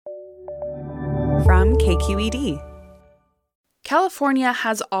from KQED. California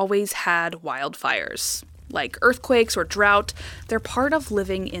has always had wildfires. Like earthquakes or drought, they're part of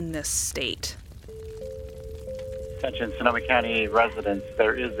living in this state. Attention Sonoma County residents,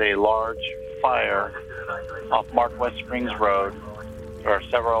 there is a large fire off Mark West Springs Road. There are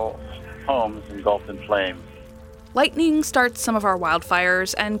several homes engulfed in flames. Lightning starts some of our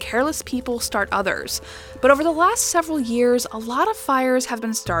wildfires, and careless people start others. But over the last several years, a lot of fires have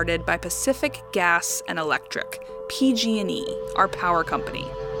been started by Pacific Gas and Electric, PG&E, our power company.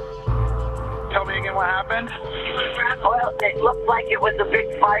 Tell me again what happened? Well, it looked like it was a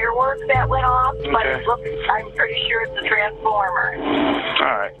big firework that went off, but I'm pretty sure it's a transformer.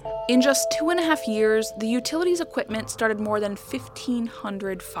 All right. In just 2.5 years, the utilities equipment started more than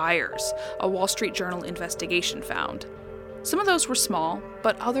 1,500 fires, a Wall Street Journal investigation found. Some of those were small,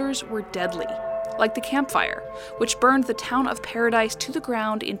 but others were deadly, like the Camp Fire, which burned the town of Paradise to the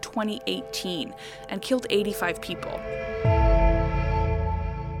ground in 2018 and killed 85 people.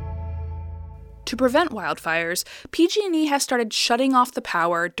 To prevent wildfires, PG&E has started shutting off the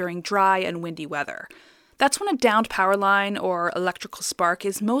power during dry and windy weather. That's when a downed power line or electrical spark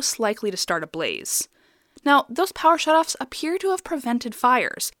is most likely to start a blaze. Now, those power shutoffs appear to have prevented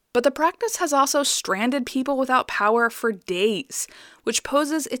fires, but the practice has also stranded people without power for days, which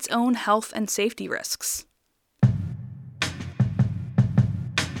poses its own health and safety risks.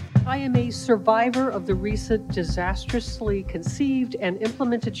 I am a survivor of the recent disastrously conceived and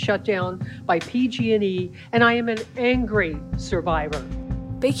implemented shutdown by PG&E, and I am an angry survivor.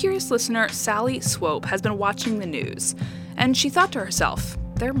 Bay Curious listener Sally Swope has been watching the news, and she thought to herself,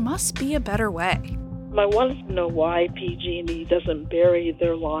 there must be a better way. I wanted to know why PG&E doesn't bury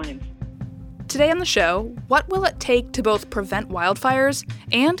their lines. Today on the show, what will it take to both prevent wildfires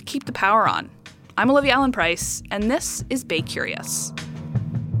and keep the power on? I'm Olivia Allen Price, and this is Bay Curious.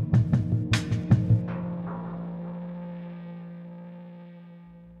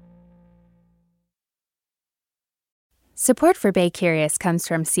 Support for Bay Curious comes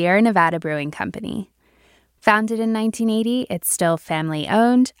from Sierra Nevada Brewing Company. Founded in 1980, it's still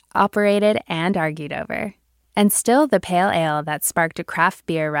family-owned, operated, and argued over. And still the pale ale that sparked a craft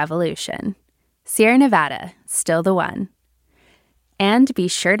beer revolution. Sierra Nevada, still the one. And be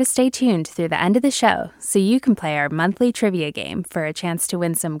sure to stay tuned through the end of the show so you can play our monthly trivia game for a chance to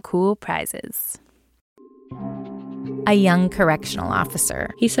win some cool prizes. A young correctional officer.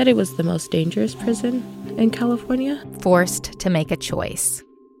 He said it was the most dangerous prison in California. Forced to make a choice.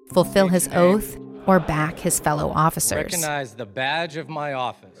 Fulfill his oath or back his fellow officers. Recognize the badge of my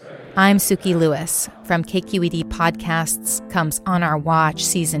office. I'm Suki Lewis. From KQED Podcasts comes On Our Watch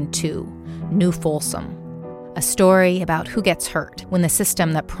Season 2, New Folsom. A story about who gets hurt when the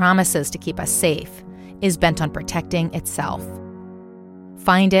system that promises to keep us safe is bent on protecting itself.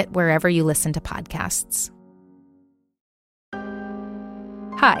 Find it wherever you listen to podcasts.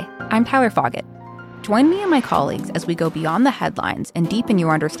 Hi, I'm Tyler Foggett. Join me and my colleagues as we go beyond the headlines and deepen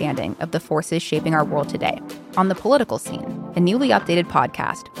your understanding of the forces shaping our world today on The Political Scene, a newly updated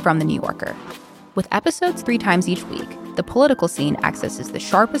podcast from The New Yorker. With episodes 3 times each week, The Political Scene accesses the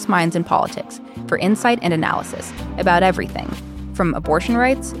sharpest minds in politics for insight and analysis about everything, from abortion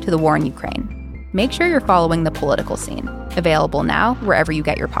rights to the war in Ukraine. Make sure you're following The Political Scene, available now wherever you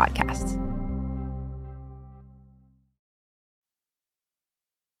get your podcasts.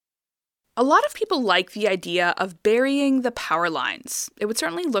 A lot of people like the idea of burying the power lines. It would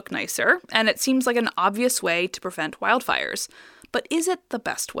certainly look nicer, and it seems like an obvious way to prevent wildfires. But is it the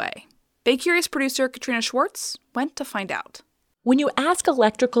best way? Bay Curious producer Katrina Schwartz went to find out. When you ask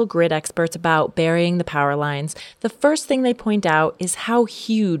electrical grid experts about burying the power lines, the first thing they point out is how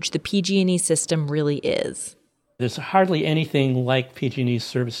huge the PG&E system really is. There's hardly anything like PG&E's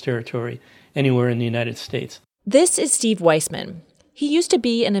service territory anywhere in the United States. This is Steve Weissman. He used to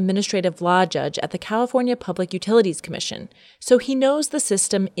be an administrative law judge at the California Public Utilities Commission, so he knows the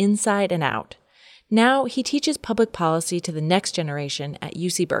system inside and out. Now he teaches public policy to the next generation at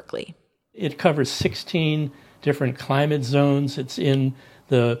UC Berkeley. It covers 16 different climate zones. It's in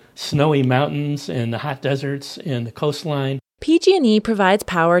the snowy mountains and the hot deserts and the coastline. PG&E provides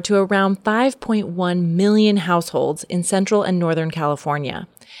power to around 5.1 million households in Central and Northern California.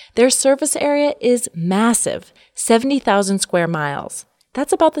 Their service area is massive, 70,000 square miles.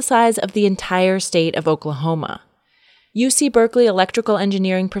 That's about the size of the entire state of Oklahoma. UC Berkeley electrical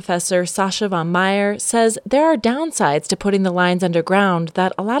engineering professor Sasha von Meyer says there are downsides to putting the lines underground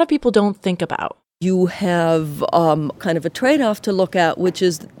that a lot of people don't think about. You have kind of a trade-off to look at, which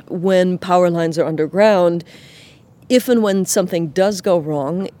is when power lines are underground, if and when something does go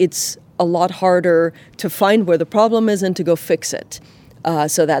wrong, it's a lot harder to find where the problem is and to go fix it.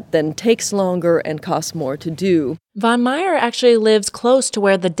 So that then takes longer and costs more to do. Von Meyer actually lives close to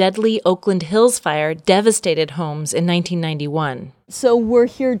where the deadly Oakland Hills fire devastated homes in 1991. So we're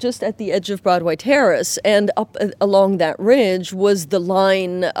here just at the edge of Broadway Terrace, and up along that ridge was the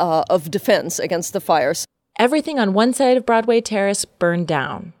line of defense against the fires. Everything on one side of Broadway Terrace burned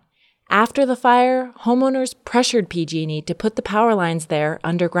down. After the fire, homeowners pressured PG&E to put the power lines there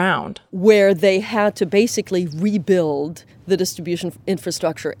underground, where they had to basically rebuild the distribution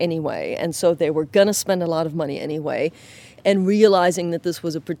infrastructure anyway. And so they were going to spend a lot of money anyway. And realizing that this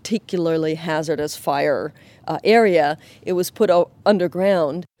was a particularly hazardous fire area, it was put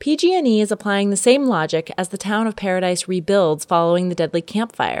underground. PG&E is applying the same logic as the town of Paradise rebuilds following the deadly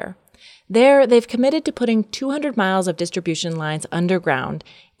Camp Fire. There, they've committed to putting 200 miles of distribution lines underground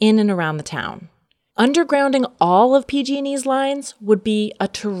in and around the town. Undergrounding all of PG&E's lines would be a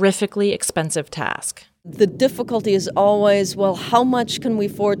terrifically expensive task. The difficulty is always, well, how much can we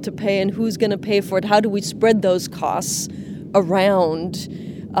afford to pay and who's going to pay for it? How do we spread those costs around,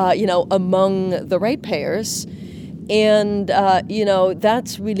 among the ratepayers? And,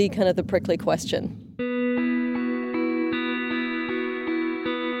 that's really kind of the prickly question.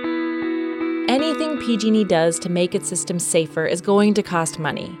 Anything PG&E does to make its system safer is going to cost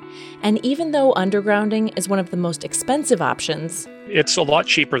money. And even though undergrounding is one of the most expensive options, it's a lot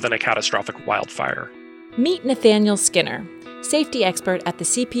cheaper than a catastrophic wildfire. Meet Nathaniel Skinner, safety expert at the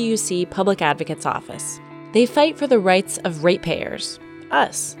CPUC Public Advocate's Office. They fight for the rights of ratepayers,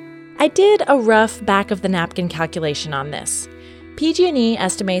 us. I did a rough back-of-the-napkin calculation on this. PG&E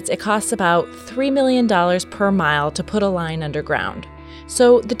estimates it costs about $3 million per mile to put a line underground.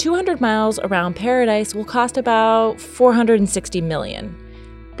 So the 200 miles around Paradise will cost about $460 million.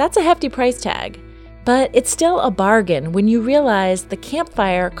 That's a hefty price tag, but it's still a bargain when you realize the Camp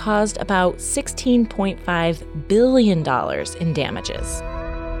Fire caused about $16.5 billion in damages.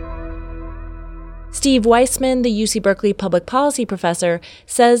 Steve Weissman, the UC Berkeley public policy professor,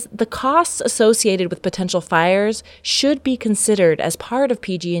 says the costs associated with potential fires should be considered as part of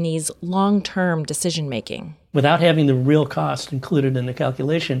PG&E's long-term decision-making. Without having the real cost included in the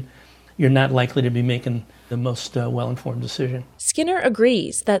calculation, you're not likely to be making the most well-informed decision. Skinner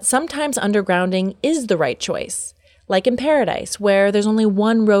agrees that sometimes undergrounding is the right choice, like in Paradise, where there's only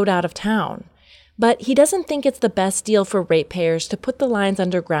one road out of town. But he doesn't think it's the best deal for ratepayers to put the lines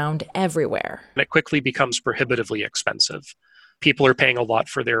underground everywhere. It quickly becomes prohibitively expensive. People are paying a lot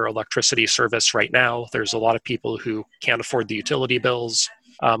for their electricity service right now. There's a lot of people who can't afford the utility bills.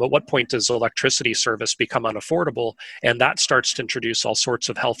 At what point does electricity service become unaffordable? And that starts to introduce all sorts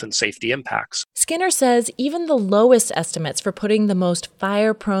of health and safety impacts. Skinner says even the lowest estimates for putting the most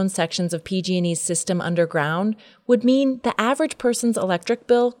fire-prone sections of PG&E's system underground would mean the average person's electric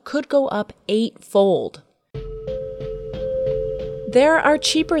bill could go up 8-fold. There are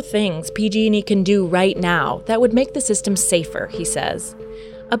cheaper things PG&E can do right now that would make the system safer, he says.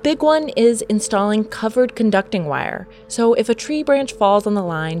 A big one is installing covered conducting wire, so if a tree branch falls on the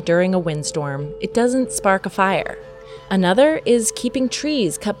line during a windstorm, it doesn't spark a fire. Another is keeping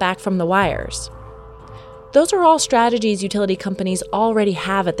trees cut back from the wires. Those are all strategies utility companies already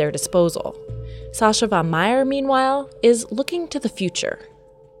have at their disposal. Sasha von Meyer, meanwhile, is looking to the future.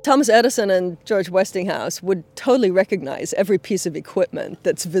 Thomas Edison and George Westinghouse would totally recognize every piece of equipment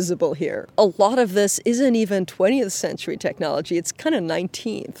that's visible here. A lot of this isn't even 20th century technology. It's kind of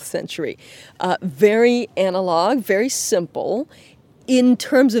 19th century. Very analog, very simple in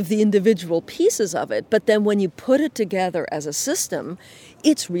terms of the individual pieces of it. But then when you put it together as a system,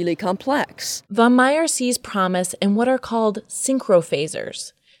 it's really complex. Von Meyer sees promise in what are called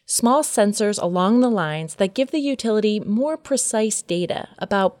synchrophasers. Small sensors along the lines that give the utility more precise data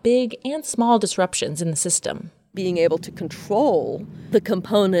about big and small disruptions in the system. Being able to control the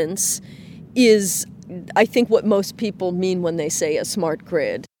components is, I think, what most people mean when they say a smart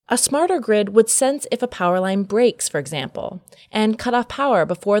grid. A smarter grid would sense if a power line breaks, for example, and cut off power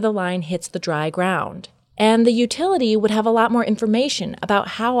before the line hits the dry ground. And the utility would have a lot more information about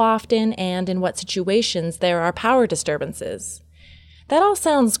how often and in what situations there are power disturbances. That all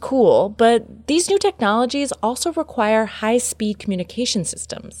sounds cool, but these new technologies also require high-speed communication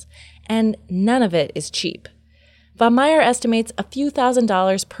systems, and none of it is cheap. Von Meyer estimates a few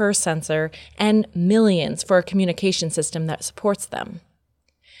 $1,000s per sensor and millions for a communication system that supports them.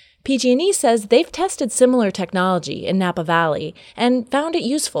 PG&E says they've tested similar technology in Napa Valley and found it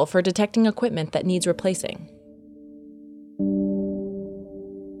useful for detecting equipment that needs replacing.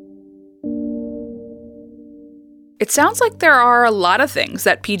 It sounds like there are a lot of things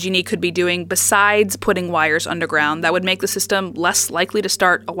that PG&E could be doing besides putting wires underground that would make the system less likely to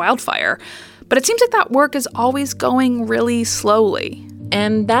start a wildfire. But it seems like that work is always going really slowly.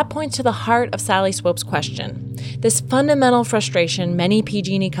 And that points to the heart of Sally Swope's question. This fundamental frustration many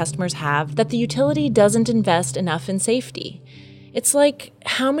PG&E customers have that the utility doesn't invest enough in safety. It's like,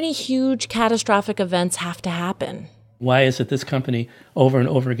 how many huge catastrophic events have to happen? Why is it this company over and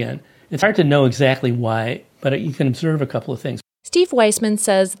over again? It's hard to know exactly why, but you can observe a couple of things. Steve Weissman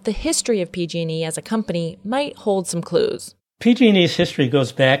says the history of PG&E as a company might hold some clues. PG&E's history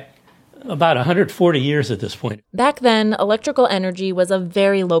goes back about 140 years at this point. Back then, electrical energy was a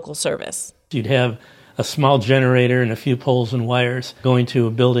very local service. You'd have a small generator and a few poles and wires going to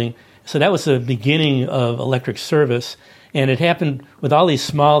a building. So that was the beginning of electric service, and it happened with all these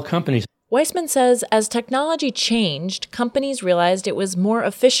small companies. Weissman says as technology changed, companies realized it was more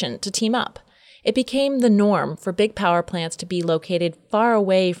efficient to team up. It became the norm for big power plants to be located far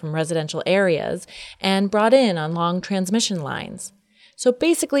away from residential areas and brought in on long transmission lines. So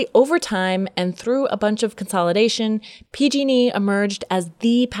basically, over time and through a bunch of consolidation, PG&E emerged as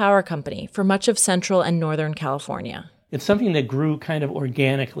the power company for much of Central and Northern California. It's something that grew kind of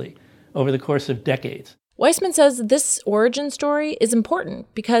organically over the course of decades. Weissman says this origin story is important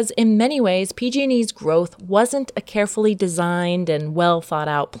because in many ways, PG&E's growth wasn't a carefully designed and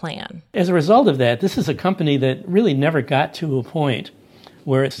well-thought-out plan. As a result of that, this is a company that really never got to a point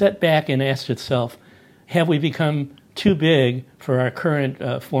where it sat back and asked itself, have we become too big for our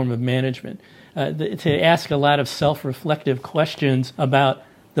current form of management? To ask a lot of self-reflective questions about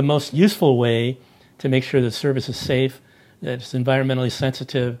the most useful way to make sure the service is safe, that it's environmentally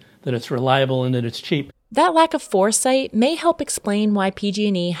sensitive, that it's reliable, and that it's cheap. That lack of foresight may help explain why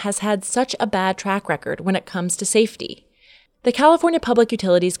PG&E has had such a bad track record when it comes to safety. The California Public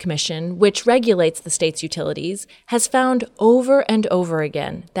Utilities Commission, which regulates the state's utilities, has found over and over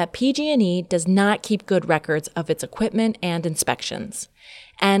again that PG&E does not keep good records of its equipment and inspections.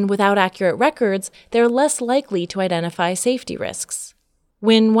 And without accurate records, they're less likely to identify safety risks.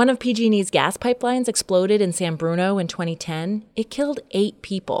 When one of PG&E's gas pipelines exploded in San Bruno in 2010, it killed 8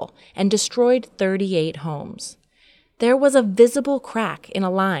 people and destroyed 38 homes. There was a visible crack in a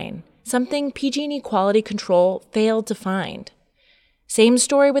line, something PG&E quality control failed to find. Same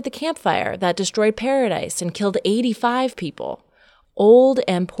story with the Camp Fire that destroyed Paradise and killed 85 people. Old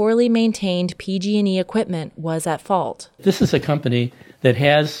and poorly maintained PG&E equipment was at fault. This is a company that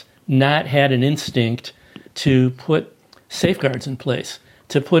has not had an instinct to put safeguards in place,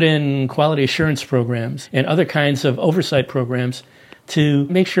 to put in quality assurance programs and other kinds of oversight programs to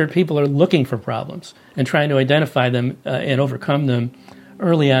make sure people are looking for problems and trying to identify them and overcome them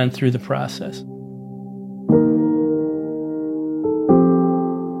early on through the process.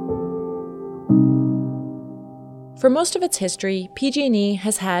 For most of its history, PG&E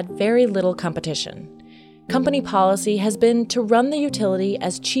has had very little competition. Company policy has been to run the utility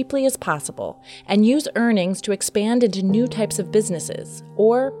as cheaply as possible and use earnings to expand into new types of businesses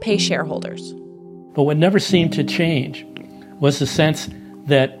or pay shareholders. But what never seemed to change was the sense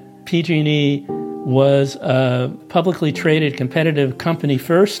that PG&E was a publicly traded competitive company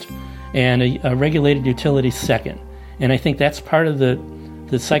first and a regulated utility second. And I think that's part of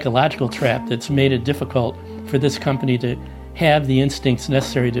the psychological trap that's made it difficult for this company to have the instincts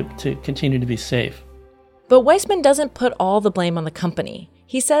necessary to continue to be safe. But Weissman doesn't put all the blame on the company.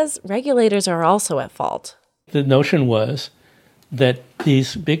 He says regulators are also at fault. The notion was that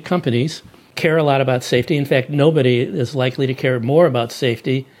these big companies care a lot about safety. In fact, nobody is likely to care more about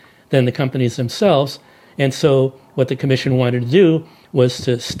safety than the companies themselves. And so what the commission wanted to do was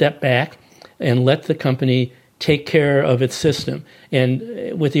to step back and let the company take care of its system.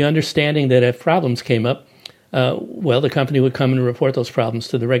 And with the understanding that if problems came up, the company would come and report those problems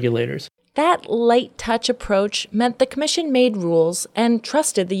to the regulators. That light touch approach meant the commission made rules and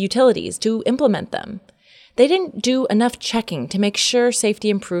trusted the utilities to implement them. They didn't do enough checking to make sure safety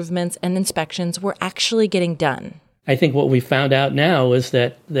improvements and inspections were actually getting done. I think what we found out now is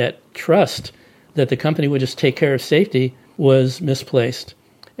that trust that the company would just take care of safety was misplaced.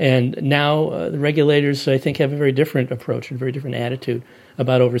 And now the regulators, I think, have a very different approach and a very different attitude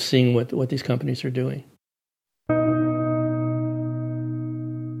about overseeing what these companies are doing.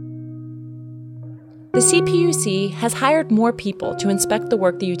 The CPUC has hired more people to inspect the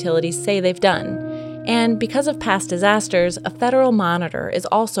work the utilities say they've done. And because of past disasters, a federal monitor is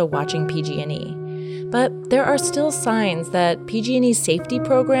also watching PG&E. But there are still signs that PG&E's safety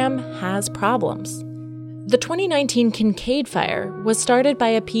program has problems. The 2019 Kincaid fire was started by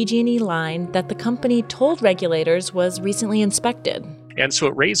a PG&E line that the company told regulators was recently inspected. And so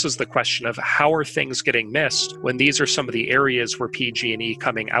it raises the question of how are things getting missed when these are some of the areas where PG&E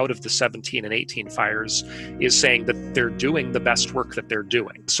coming out of the 17 and 18 fires is saying that they're doing the best work that they're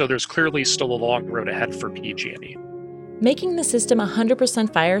doing. So there's clearly still a long road ahead for PG&E. making the system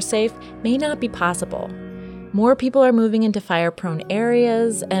 100% fire safe may not be possible. More people are moving into fire-prone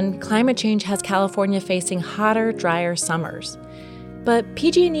areas, and climate change has California facing hotter, drier summers. But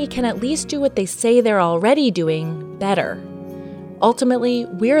PG&E can at least do what they say they're already doing better. Ultimately,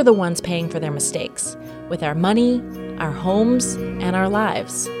 we're the ones paying for their mistakes, with our money, our homes, and our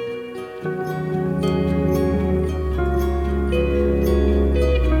lives.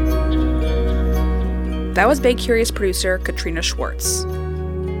 That was Bay Curious producer Katrina Schwartz.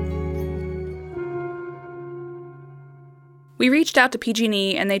 We reached out to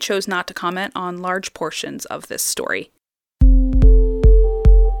PG&E and they chose not to comment on large portions of this story.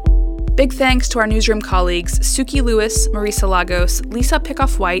 Big thanks to our newsroom colleagues Suki Lewis, Marisa Lagos, Lisa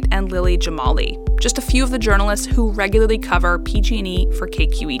Pickoff-White, and Lily Jamali, just a few of the journalists who regularly cover PG&E for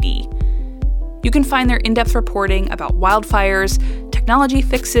KQED. You can find their in-depth reporting about wildfires, technology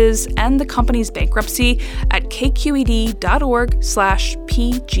fixes, and the company's bankruptcy at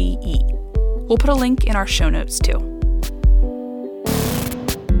kqed.org/PGE. We'll put a link in our show notes too.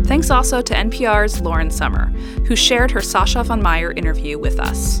 Thanks also to NPR's Lauren Sommer, who shared her Sasha von Meyer interview with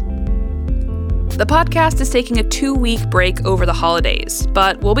us. The podcast is taking a 2-week break over the holidays,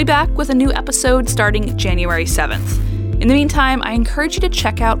 but we'll be back with a new episode starting January 7th. In the meantime, I encourage you to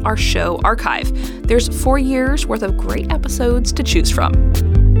check out our show archive. There's 4 years worth of great episodes to choose from.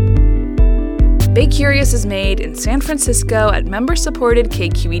 Bay Curious is made in San Francisco at member-supported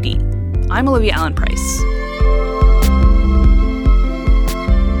KQED. I'm Olivia Allen Price.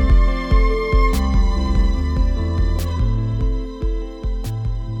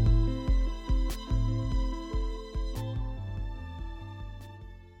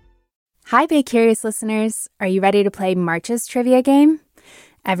 Hi, Bay Curious listeners. Are you ready to play March's trivia game?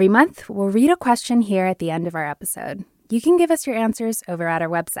 Every month, we'll read a question here at the end of our episode. You can give us your answers over at our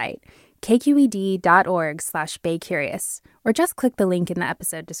website, kqed.org/baycurious, or just click the link in the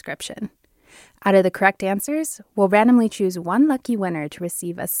episode description. Out of the correct answers, we'll randomly choose one lucky winner to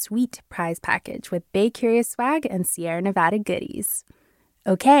receive a sweet prize package with Bay Curious swag and Sierra Nevada goodies.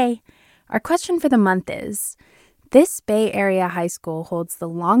 Okay, our question for the month is, this Bay Area high school holds the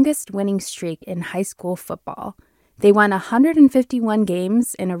longest winning streak in high school football. They won 151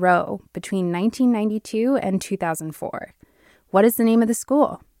 games in a row between 1992 and 2004. What is the name of the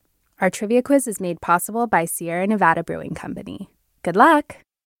school? Our trivia quiz is made possible by Sierra Nevada Brewing Company. Good luck!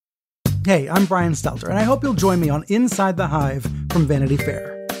 Hey, I'm Brian Stelter, and I hope you'll join me on Inside the Hive from Vanity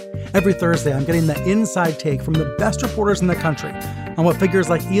Fair. Every Thursday, I'm getting the inside take from the best reporters in the country on what figures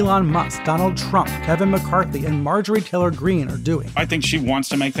like Elon Musk, Donald Trump, Kevin McCarthy, and Marjorie Taylor Greene are doing. I think she wants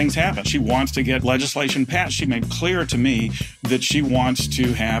to make things happen. She wants to get legislation passed. She made clear to me that she wants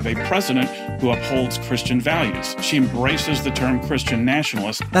to have a president who upholds Christian values. She embraces the term Christian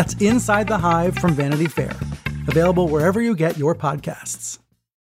nationalist. That's Inside the Hive from Vanity Fair. Available wherever you get your podcasts.